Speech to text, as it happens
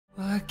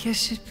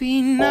guess it'd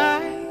be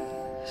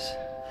nice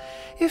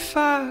if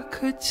I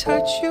could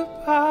touch your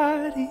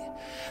body.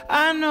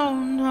 I know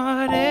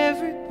not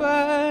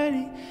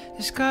everybody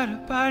has got a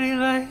body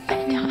like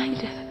you,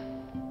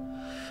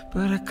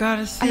 but I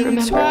gotta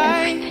think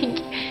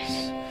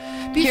twice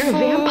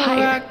before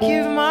I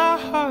give my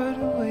heart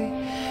away.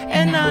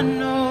 And I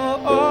know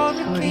all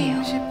the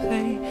games you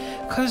play,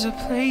 'cause I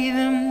play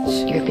them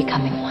too. You're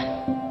becoming one.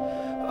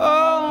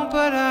 Oh,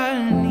 but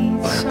I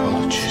need my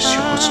apologies.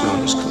 You're what's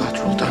known as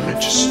collateral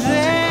damage. Is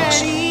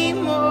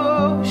nothing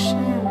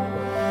personal.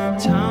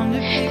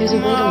 There's a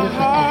way to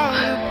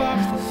live with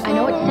this. I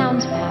know it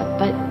sounds bad,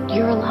 but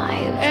you're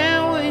alive.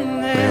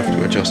 You have to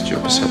adjust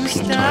your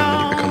perception of time when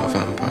you become a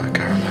vampire,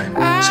 Caroline.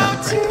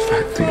 Celebrate the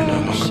fact that you're no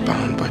longer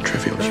bound by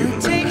trivial human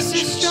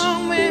conventions.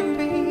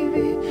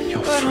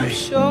 You're free.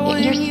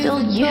 You're still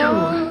you,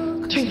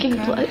 drinking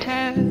blood.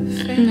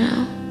 No.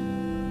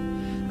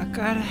 I'm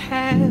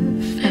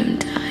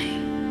dying.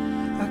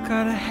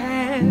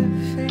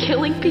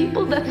 Killing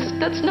people?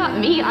 That's not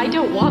me. I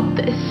don't want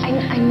this.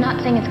 I'm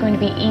not saying it's going to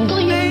be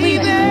easy.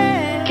 Please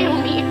kill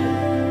me.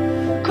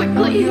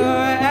 Quickly.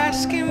 You're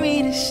asking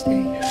me to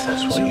stay. If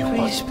that's what you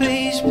want.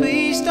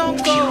 Please don't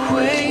go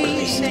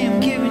away. Say I'm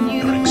giving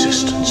you your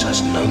existence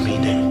has no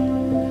meaning.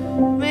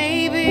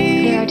 Maybe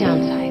there are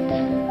downsides.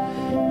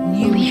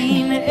 You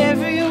mean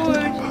every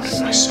word you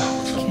say. Myself.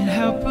 Can't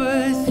help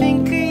but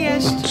think of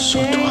yesterday. Once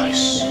or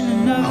twice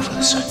over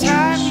the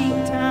centuries.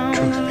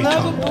 Truth be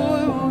told,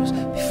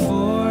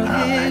 our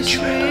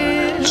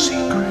eventual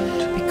secret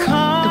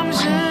becomes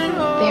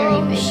very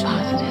big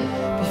positive.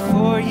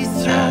 Before you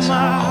throw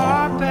my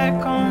heart back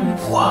on the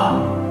floor.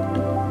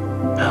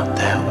 Out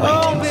there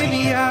waiting for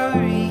you.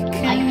 Life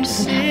doesn't have to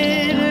stop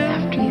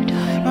after you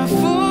die.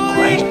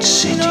 Great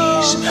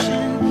cities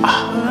and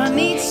art. You want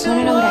to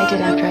know what I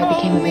did after I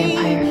became a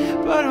vampire?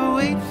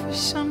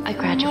 I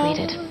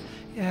graduated.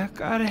 I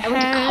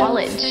went to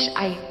college.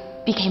 I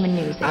became a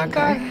news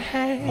anchor.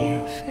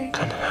 You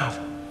can have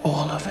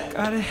all of it.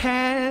 Gotta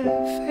have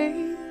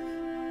faith.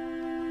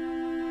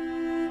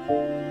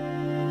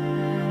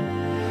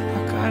 I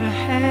gotta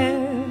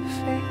have